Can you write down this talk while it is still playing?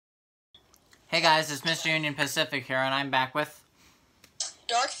Hey guys, it's Mr. Union Pacific here, and I'm back with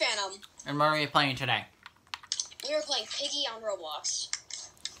DarkPhantom. And what are we playing today? We are playing Piggy on Roblox.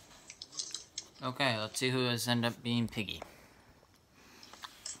 Okay, let's see who has ended up being Piggy.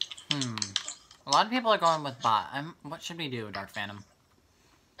 A lot of people are going with bot. What should we do, DarkPhantom?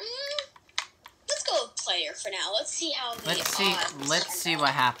 Let's go with player for now. Let's see how the Let's see what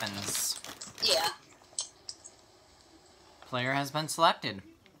happens. Yeah. Player has been selected.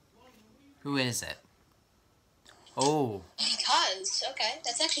 Who is it? Oh. Because, okay,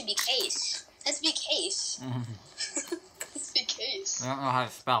 that's actually be case. That's be case. That's be case. I don't know how to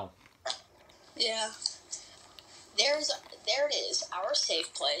spell. Yeah. There it is, our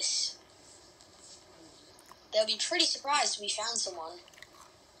safe place. They'll be pretty surprised we found someone.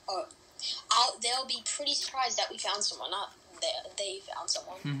 They'll be pretty surprised that we found someone, not they found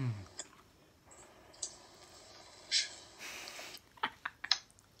someone.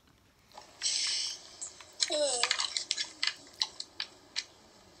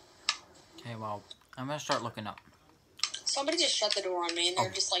 Okay, well, I'm gonna start looking up. Somebody just shut the door on me, and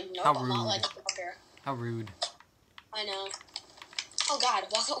they're just like, nope, I'm not letting you up here. How rude. I know. Oh god,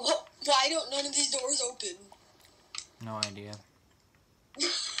 why don't none of these doors open? No idea.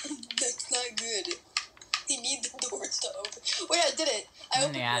 That's not good. You need the doors to open. Wait, I did it. I I'm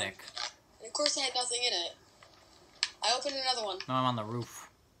in the attic. And of course I had nothing in it. I opened another one. No, I'm on the roof.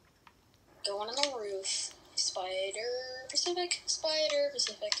 Going on the roof. Spider Pacific.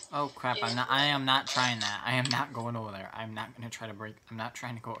 Oh crap, Yeah. I am not trying that. I am not going over there. I'm not gonna try to break. I'm not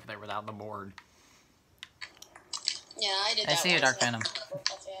trying to go over there without the board. Yeah, I did that. I see you, DarkPhantom.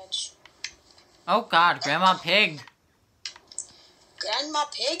 Off the edge. Oh god, Grandma Pig! Grandma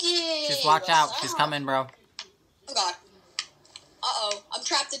Piggy! Just watch out, What's she's up? coming, bro. Oh god. Uh-oh, I'm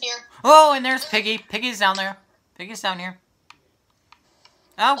trapped in here. Oh, and there's Piggy. Piggy's down there. Piggy's down here.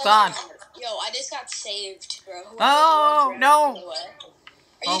 Oh god. Yo, I just got saved, bro. Oh, no. Are you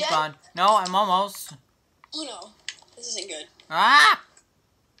Oh dead? god. No, I'm almost. Oh no. This isn't good. Ah!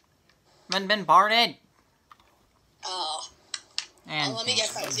 Been parted. Oh. And Let me get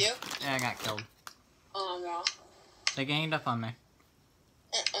close to you. yeah, I got killed. Oh no. They ganged up on me.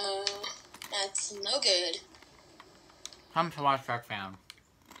 That's no good. Come to watch DarkPhantom.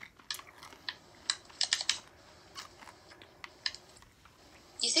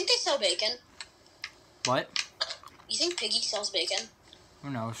 You think they sell bacon? What? You think Piggy sells bacon? Who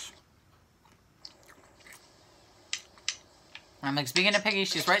knows? I'm like, speaking of Piggy,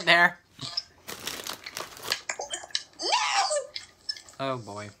 she's right there. No! Oh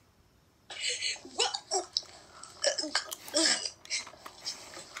boy.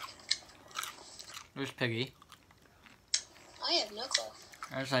 There's Piggy. I have no clue.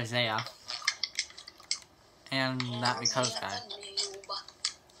 There's Isaiah. And that because guy.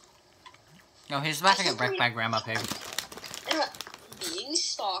 No, he's about to get wrecked by Grandma Pig. Being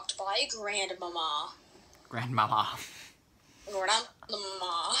stalked by Grandmama. Grandmama.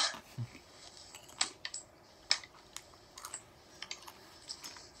 Grandmama.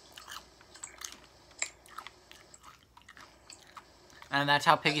 And that's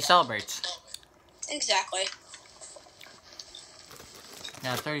how Piggy celebrates. Exactly.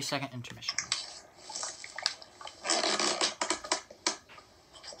 Now, 30-second intermission.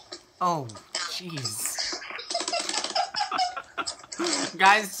 Oh, jeez.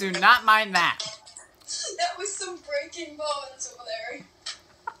 Guys, do not mind that. That was some breaking bones over there.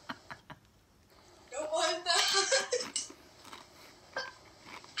 Don't mind that.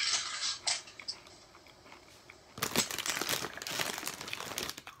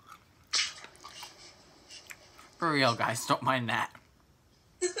 For real, guys, don't mind that.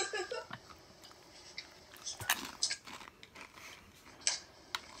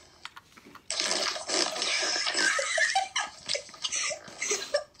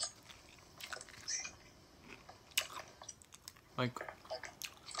 Like,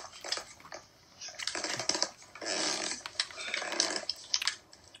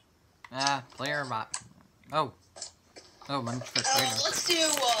 player bot. Oh, run for trader. Let's do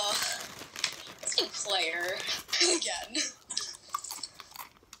player again.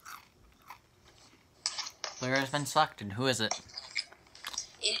 Player has been selected. Who is it?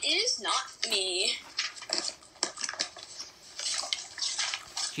 It is not me.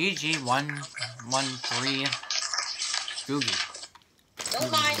 GG113 Googie.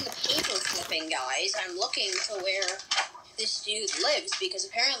 Don't mind the paper clipping, guys. I'm looking to where this dude lives because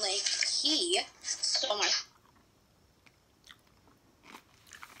apparently he stole my.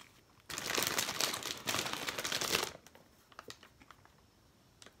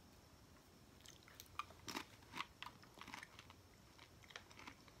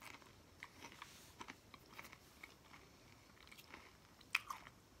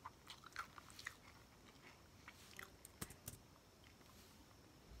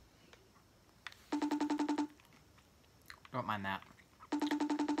 don't mind that.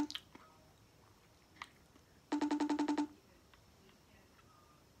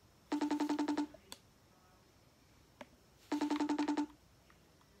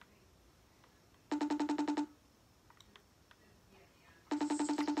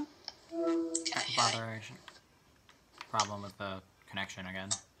 Botheration. Problem with the connection again.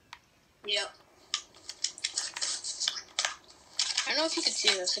 Yep. I don't know if you can see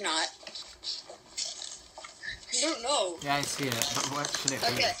this or not. I don't know. Yeah, I see it, but what should it be?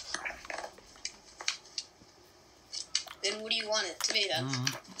 Okay. Then what do you want it to be then?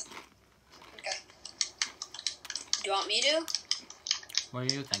 Okay. Do you want me to?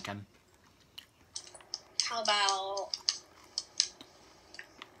 What are you thinking? How about...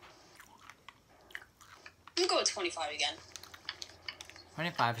 I'm gonna go with 25 again.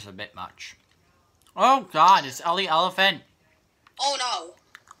 25 is a bit much. Oh god, it's Ellie Elephant! Oh no!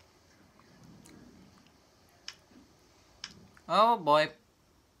 Oh boy.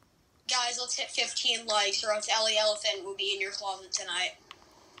 Guys, let's hit 15 likes or else Ellie Elephant will be in your closet tonight.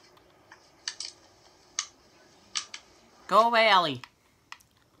 Go away, Ellie.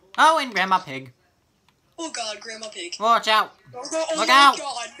 Oh, and Grandma Pig. Oh god, Grandma Pig. Watch out! Oh, oh Look my out!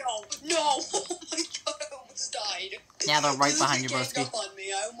 god, no! No! Oh my god, I almost died. Yeah, they're right behind you, This broski. up on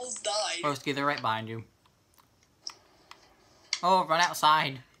me. I almost died. Broski, they're right behind you. Oh, run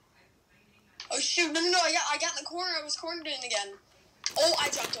outside. Oh shoot, no, I got in the corner. I was cornered in again. Oh, I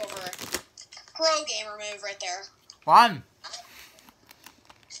jumped over her. Pro gamer move right there. Run!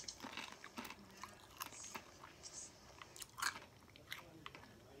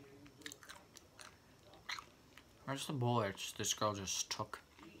 Where's the bullets this girl just took?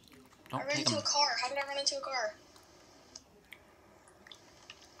 I ran into a car. How did I run into a car?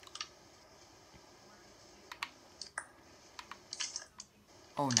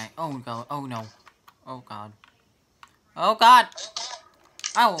 Oh no! Oh god! Oh no! Oh god! Oh god!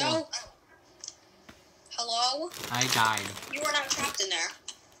 Oh! No. Hello? I died. You were not trapped in there.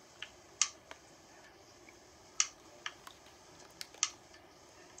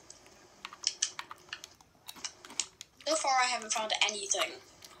 So far, I haven't found anything.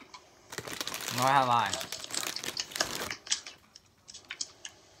 Nor have I.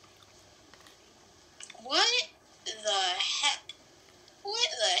 What the heck? What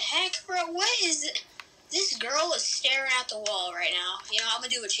the heck, bro? What is it? This girl is staring at the wall right now. You know, I'm gonna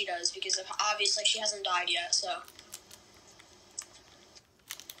do what she does because obviously she hasn't died yet, so.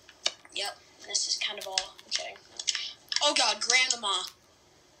 Yep, this is kind of all. Okay. Oh god, Grandma.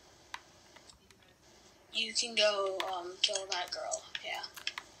 You can go, kill that girl. Yeah.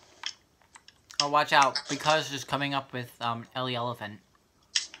 Oh, watch out, because it's coming up with, Ellie Elephant.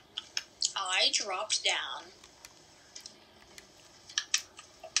 I dropped down.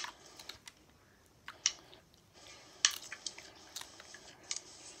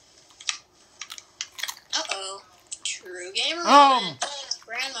 Uh-oh. True gamer moment.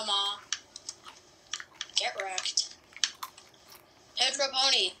 Grandmama. Get wrecked. Pedro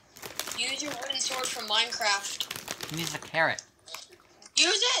Pony. Use your wooden sword from Minecraft. He needs a carrot.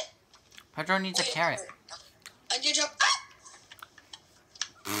 Use it! Pedro needs a carrot. I did jump.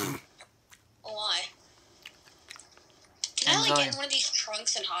 Oh my. Can I like get in one of these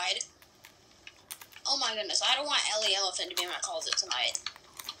trunks and hide? Oh my goodness, I don't want Ellie Elephant to be in my closet tonight.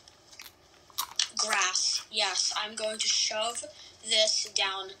 Grass. Yes, I'm going to shove this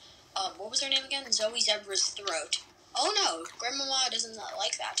down, what was her name again? Zoe Zebra's throat. Oh no, Grandmama doesn't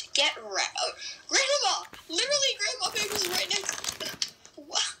like that. Get wrecked. Oh, Grandma! Literally, Grandma Pig was right next.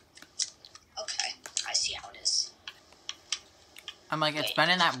 What? Okay, I see how it is. I'm like, it's been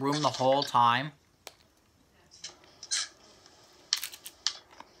in that room the whole time.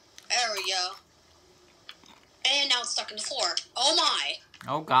 There we go. And now it's stuck in the floor. Oh my!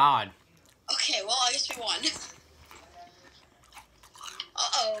 Oh god. Okay, well, I guess we won.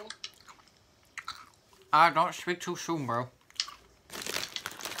 Uh-oh. Don't speak too soon, bro.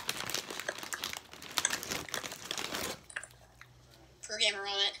 For gamer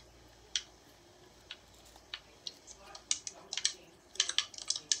moment.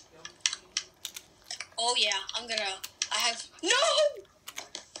 Oh yeah, no!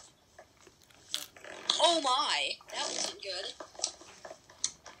 Oh my, that wasn't good.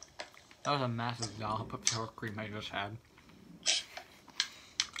 That was a massive dollop of sour cream I just had.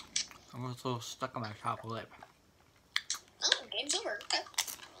 I was a little stuck on my top lip. Oh, game's over. Okay.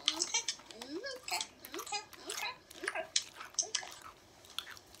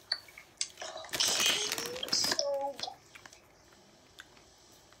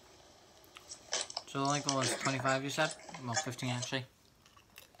 So the link was 25, you said? Well, 15 actually.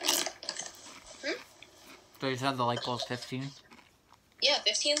 So you said the like goal is 15? Yeah,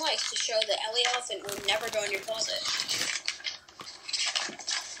 15 likes to show that Ellie Elephant will never go in your closet.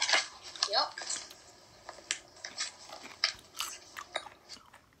 Yep.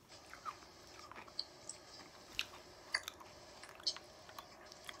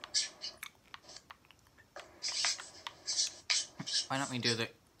 Why don't we do the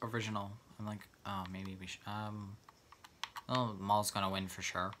original? I'm like, oh, maybe we should, well, Mall's gonna win for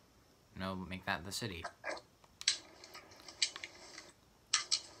sure. No, make that the city.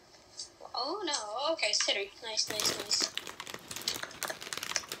 Oh no, okay, city. Nice, nice, nice.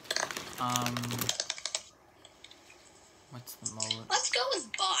 What's the mode? Let's go with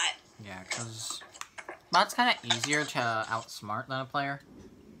bot. Yeah, because bot's kind of easier to outsmart than a player.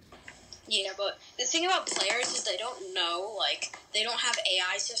 Yeah, but the thing about players is they don't know, like, they don't have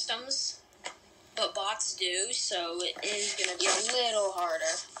AI systems, but bots do, so it is going to be a little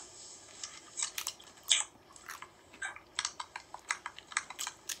harder.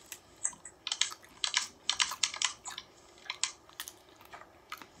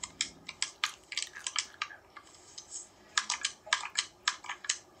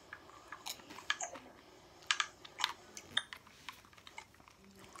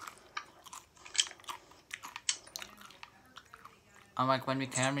 I'm like, when we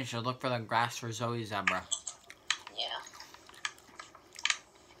can, we should look for the grass for Zoe Zebra. Yeah.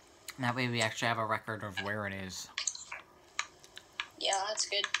 And that way we actually have a record of where it is. Yeah, that's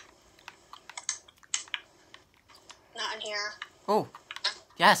good. Not in here. Oh,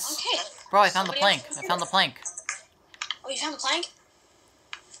 yes. Okay. Bro, I found the plank. I found the plank. Oh, you found the plank?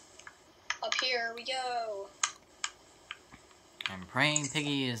 Up here we go. I'm praying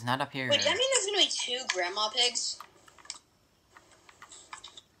Piggy is not up here. Wait, does that mean there's going to be 2 grandma pigs?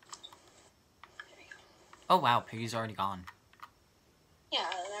 Oh wow, Piggy's already gone. Yeah,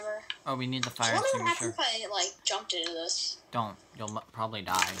 never. Oh, we need the I fire wonder what extinguisher. happens if I, like, jumped into this. Don't. You'll probably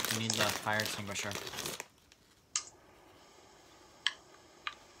die. We need the fire extinguisher.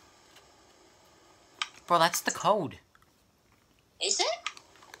 Bro, that's the code. Is it?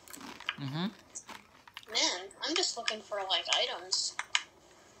 Mm-hmm. Man, I'm just looking for, like, items.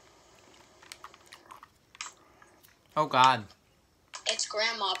 Oh god. It's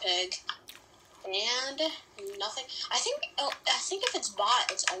Grandma Pig. And nothing. I think if it's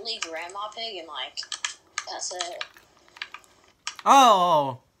bot, it's only Grandma Pig and, like, that's it.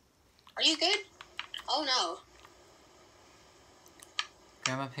 Oh! Are you good? Oh, no.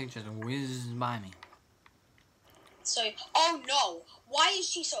 Grandma Pig just whizzed by me. So, oh, no. Why is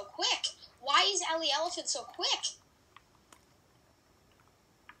she so quick? Why is Ellie Elephant so quick?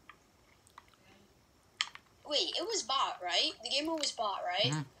 Wait, it was bot, right? The game mode was bot,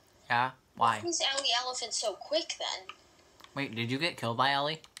 right? Mm-hmm. Yeah? Why? Why is Ellie Elephant so quick, then? Wait, did you get killed by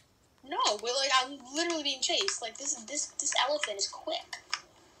Ellie? No, we're like, I'm literally being chased. Like, this elephant is quick.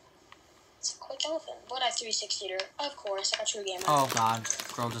 It's a quick elephant. But I have 360'd her. Of course, I got True Gamer. Oh god.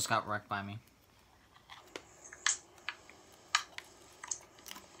 Girl just got wrecked by me.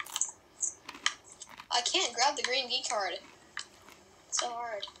 I can't grab the green key card. It's so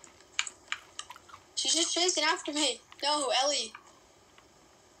hard. She's just chasing after me. No, Ellie.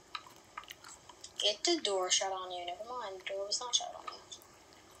 Get the door shut on you. Never mind, the door was not shut on you.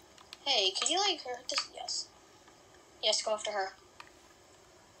 Hey, could you, like, hurt this? Yes. Yes, go after her.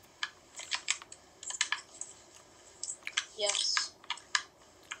 Yes.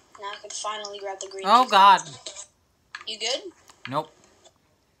 Now I can finally grab the green Oh key god. card. You good? Nope.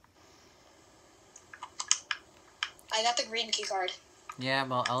 I got the green key card. Yeah,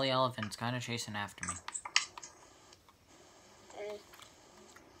 well, Ellie Elephant's kind of chasing after me.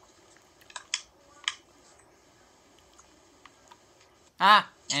 Ah!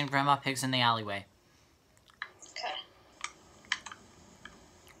 And Grandma Pig's in the alleyway. Okay.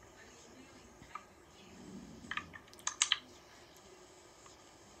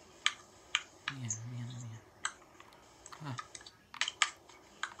 Huh.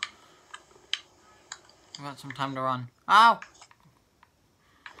 I got some time to run. Ow!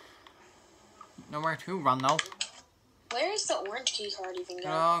 Nowhere to run, though. Where is the orange key card even go?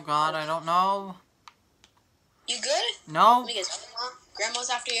 Oh, God, I don't know. You good? No. Let me guess. Grandma's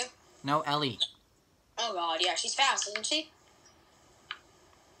after you? No, Ellie. Oh, God, yeah, she's fast, isn't she?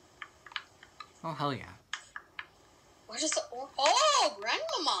 Oh, hell yeah. Where's the Oh,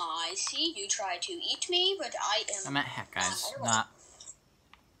 Grandmama! I see you try to eat me, but I am... I meant heck, guys. Not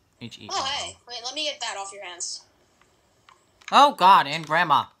H-E. Oh, hey. Wait, let me get that off your hands. Oh, God, and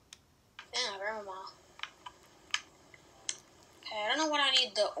Grandma. Yeah, Grandmama. Okay, I don't know what I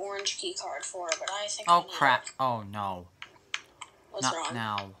need the orange key card for, but I think I Oh, need crap. it. Oh, no. What's Not wrong?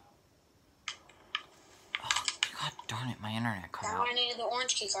 now. God darn it, my internet cut That's out. what I needed the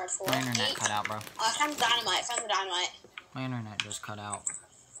orange key card for. My internet cut out, bro. I found the dynamite. Found the dynamite. My internet just cut out.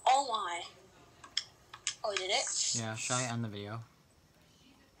 Oh my. Oh, did it? Yeah, should I end the video?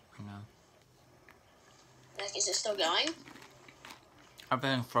 Or no? Like, is it still going? I've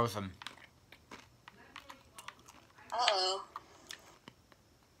been frozen. Uh-oh.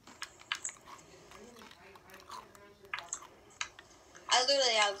 I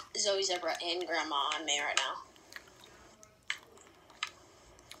literally have Zoe Zebra and Grandma on me right now.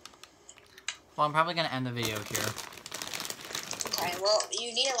 Well, I'm probably gonna end the video here. Okay, well,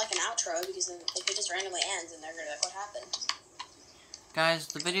 you need like an outro because then if it just randomly ends, then they're gonna be like, what happened? Guys,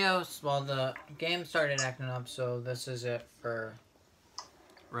 the videos, well, the game started acting up, so this is it for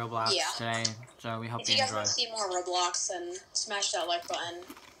Roblox today. So we hope if you you guys enjoy. want to see more Roblox, then smash that like button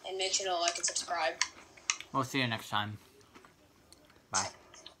and make sure to like and subscribe. We'll see you next time.